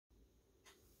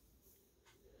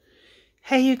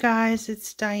Hey you guys,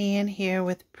 it's Diane here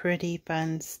with Pretty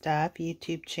Fun Stuff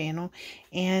YouTube channel,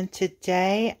 and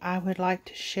today I would like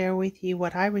to share with you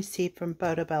what I received from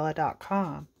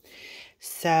Photobella.com.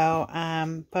 So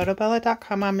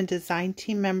Photobella.com, I'm a design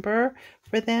team member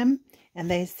for them,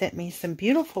 and they sent me some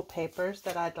beautiful papers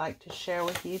that I'd like to share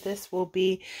with you. This will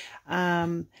be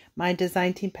my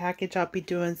design team package. I'll be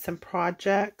doing some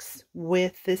projects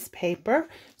with this paper,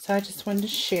 so I just wanted to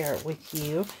share it with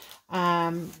you.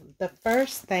 The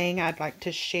first thing I'd like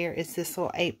to share is this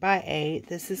little 8x8.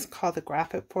 This is called the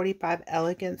Graphic 45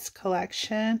 Elegance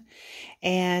collection,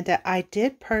 and I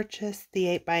did purchase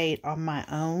the 8x8 on my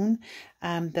own.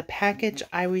 The package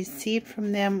I received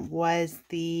from them was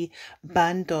the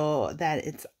bundle that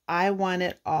it's I Want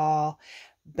It All,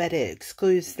 but it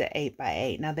excludes the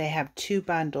 8x8. Now they have two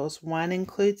bundles. One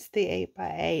includes the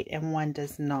 8x8 and one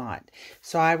does not.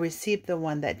 So I received the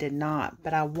one that did not,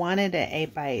 but I wanted an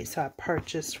 8x8, so I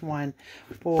purchased one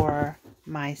for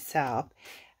myself.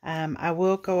 I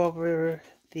will go over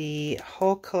the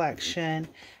whole collection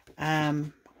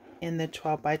in the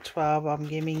 12x12. I'm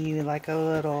giving you like a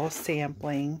little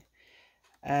sampling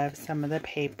of some of the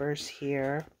papers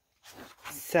here.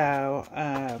 So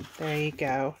there you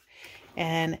go.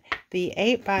 And the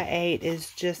 8x8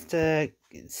 is just a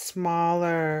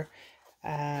smaller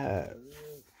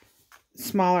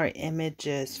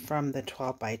images from the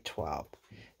 12x12.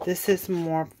 This is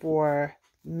more for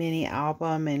mini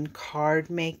album and card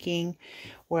making,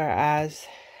 whereas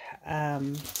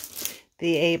the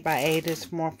 8x8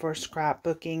 is more for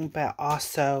scrapbooking, but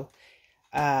also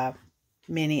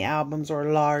mini albums or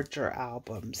larger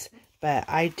albums. But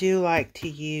I do like to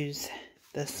use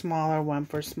the smaller one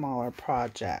for smaller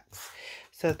projects.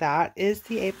 So that is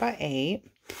the 8x8.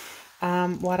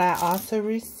 What I also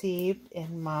received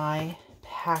in my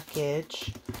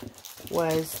package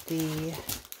was the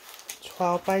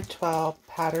 12x12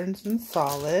 patterns and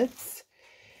solids.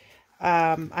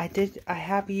 I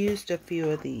have used a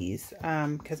few of these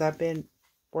because I've been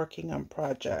working on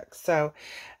projects. So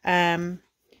it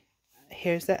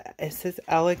says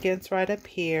Elegance right up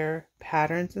here,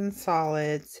 patterns and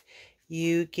solids.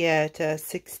 You get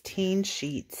 16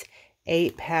 sheets,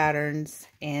 8 patterns,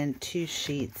 and 2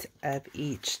 sheets of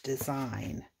each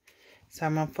design. So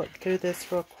I'm going to flip through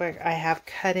this real quick. I have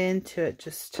cut into it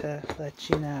just to let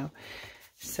you know.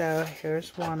 So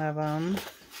here's one of them.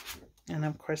 And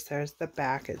of course there's the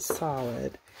back, it's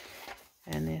solid.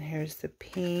 And then here's the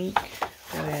pink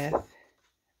with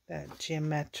that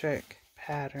geometric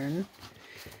pattern.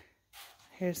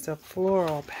 Here's the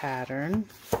floral pattern.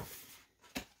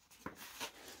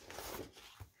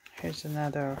 Here's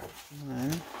another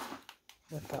one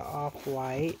with the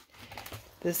off-white.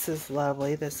 This is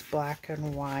lovely, this black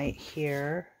and white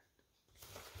here.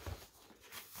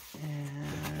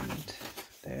 And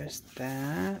there's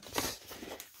that.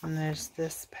 And there's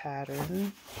this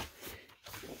pattern.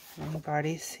 And you've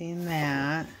already seen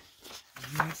that.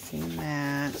 I've seen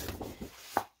that.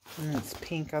 And it's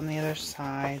pink on the other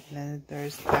side. And then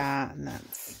there's that. And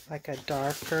that's like a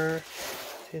darker.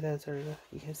 See, those are,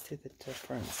 you can see the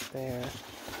difference there.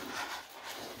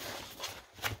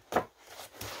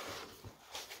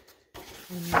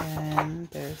 And then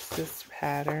there's this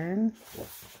pattern.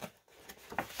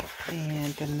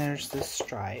 And then there's the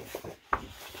stripe.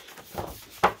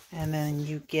 And then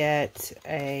you get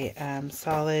a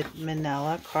solid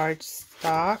manila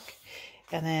cardstock.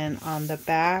 And then on the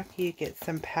back, you get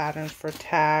some patterns for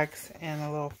tags and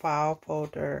a little file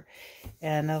folder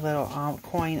and a little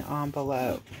coin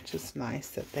envelope, which is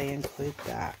nice that they include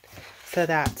that. So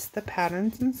that's the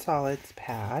patterns and solids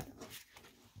pad.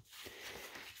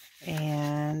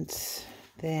 And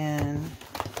then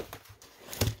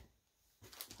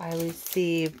I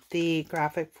received the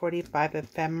Graphic 45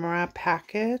 ephemera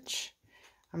package.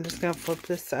 I'm just going to flip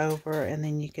this over and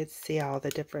then you can see all the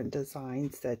different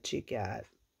designs that you get.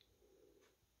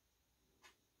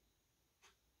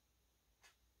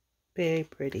 Very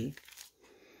pretty.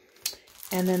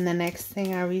 And then the next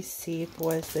thing I received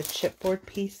was the chipboard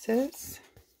pieces.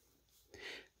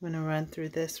 I'm going to run through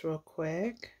this real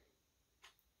quick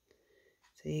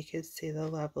so you can see the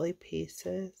lovely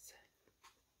pieces.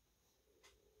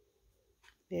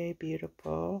 Very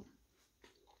beautiful.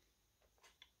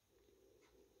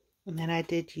 And then I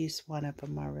did use one of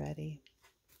them already.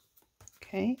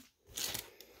 Okay.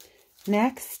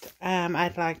 Next,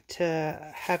 I'd like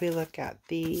to have you look at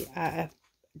the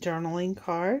journaling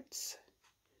cards.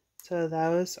 So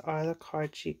those are the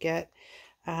cards you get.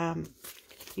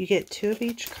 You get 2 of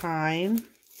each kind.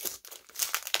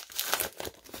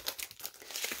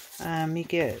 You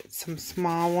get some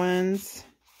small ones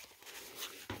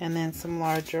and then some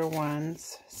larger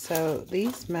ones. So So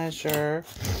these measure,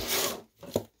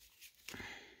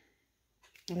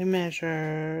 we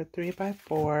measure 3 by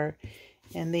 4,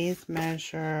 and these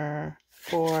measure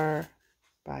 4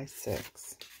 by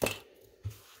 6.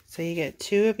 So you get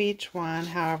 2 of each one.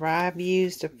 However, I've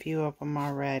used a few of them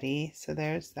already. So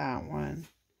there's that one.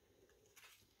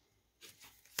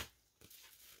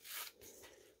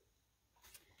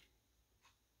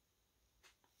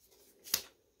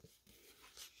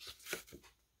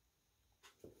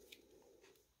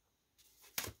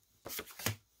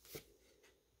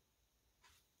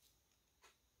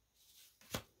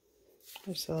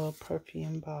 There's the little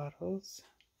perfume bottles.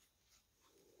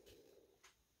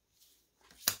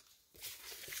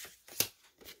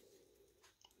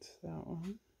 That's that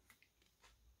one.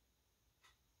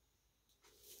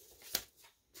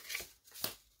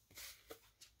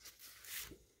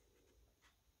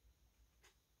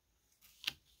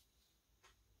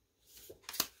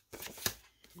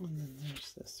 And then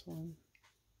there's this one.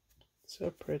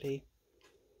 So pretty.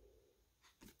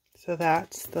 So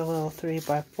that's the little 3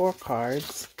 by 4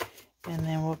 cards. And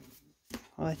then I'll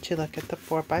let you look at the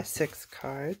 4 by 6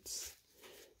 cards.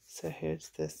 So here's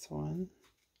this one.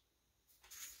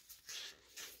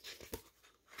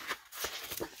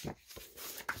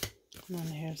 And then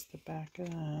here's the back of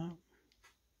that.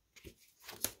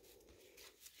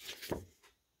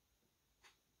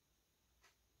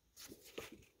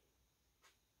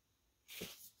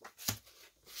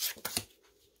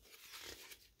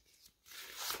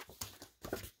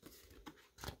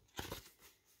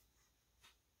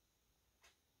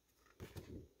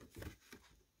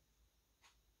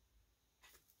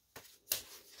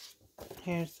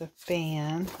 Here's the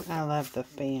fan. I love the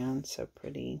fan. So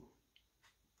pretty.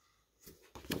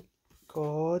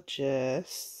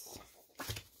 Gorgeous.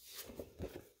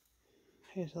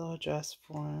 Here's little dress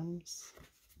forms.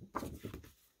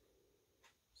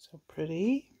 So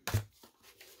pretty.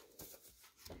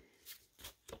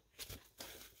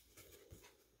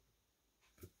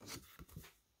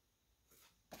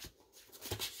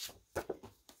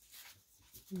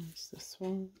 There's this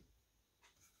one.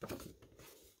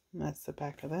 And that's the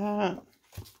back of that.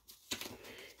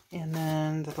 And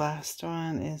then the last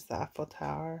one is the Eiffel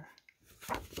Tower.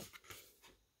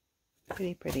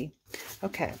 Pretty, pretty.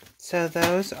 Okay, so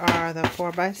those are the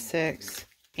 4 by 6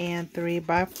 and 3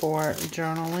 by 4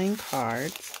 journaling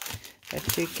cards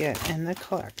that you get in the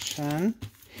collection.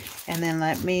 And then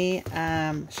let me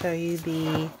show you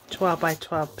the 12 by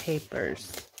 12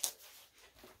 papers.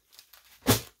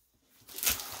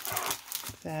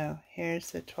 So here's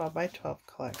the 12 by 12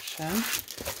 collection.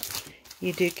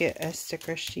 You do get a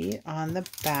sticker sheet on the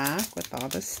back with all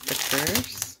the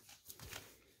stickers.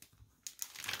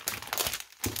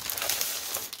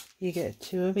 You get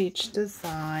 2 of each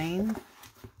design.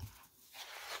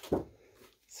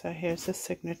 So here's the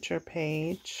signature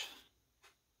page.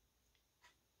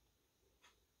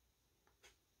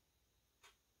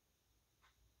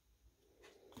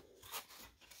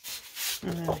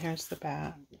 And then here's the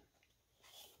back.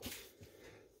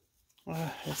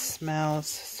 Oh, it smells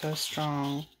so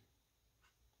strong.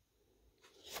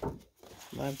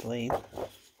 Lovely.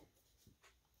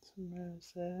 Some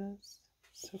roses.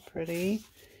 So pretty.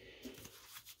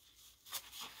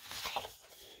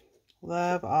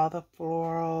 Love all the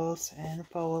florals and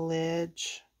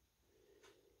foliage.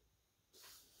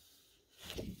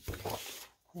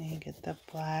 Then you get the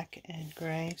black and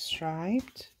gray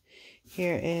striped.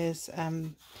 Here is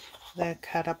the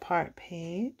cut apart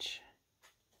page.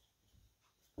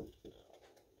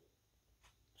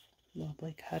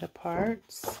 Lovely cut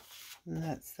aparts. And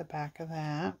that's the back of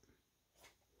that.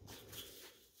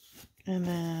 And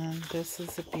then this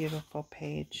is a beautiful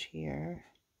page here.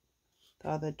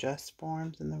 All the dress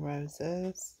forms and the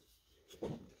roses.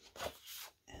 And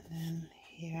then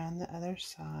here on the other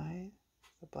side,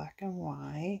 the black and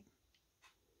white.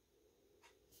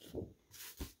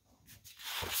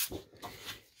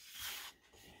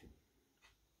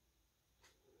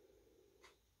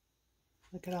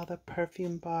 Look at all the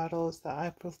perfume bottles, the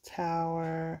Eiffel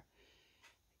Tower,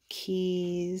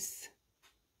 keys,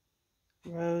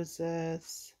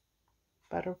 roses,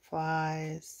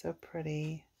 butterflies, so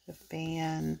pretty. The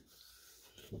fan.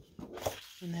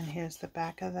 And then here's the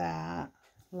back of that.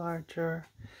 Larger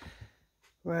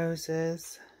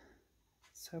roses.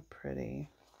 So pretty.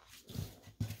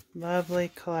 Lovely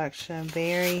collection.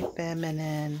 Very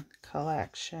feminine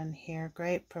collection here.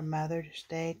 Great for Mother's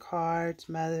Day cards,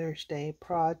 Mother's Day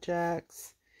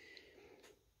projects.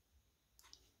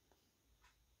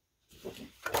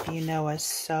 If you know a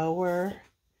sewer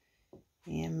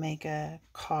and make a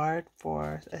card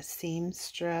for a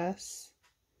seamstress.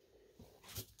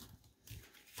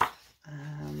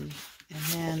 And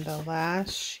then the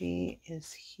last sheet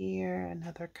is here,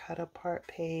 another cut apart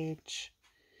page.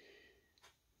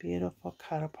 Beautiful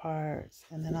cut aparts.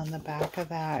 And then on the back of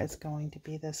that is going to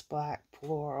be this black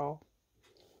floral.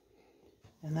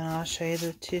 And then I'll show you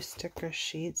the 2 sticker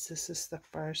sheets. This is the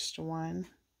first one.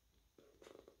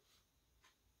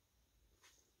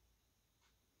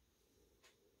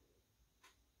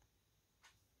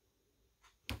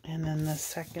 And then the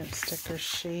second sticker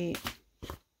sheet.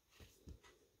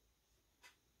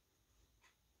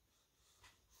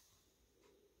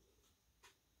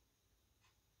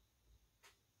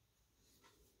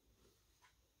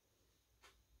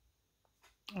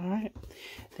 All right,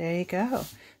 there you go.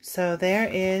 So there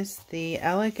is the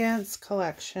Elegance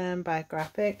collection by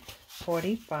Graphic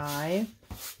 45.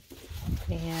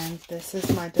 And this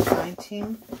is my design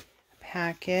team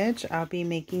package. I'll be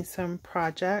making some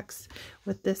projects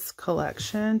with this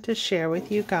collection to share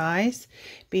with you guys.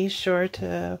 Be sure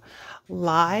to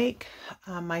like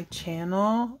my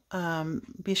channel.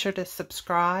 Be sure to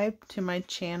subscribe to my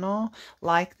channel.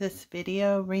 Like this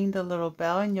video, ring the little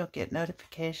bell, and you'll get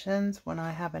notifications when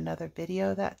I have another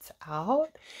video that's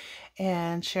out.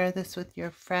 And share this with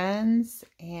your friends,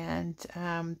 and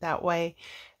that way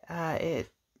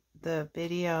the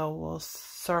video will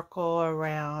circle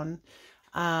around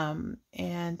and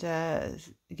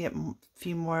get a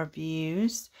few more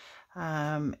views.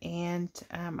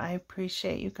 I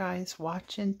appreciate you guys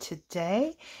watching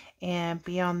today, and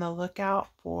be on the lookout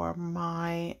for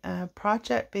my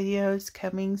project videos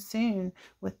coming soon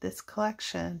with this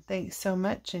collection. Thanks so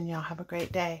much, and y'all have a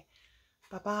great day.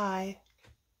 Bye-bye.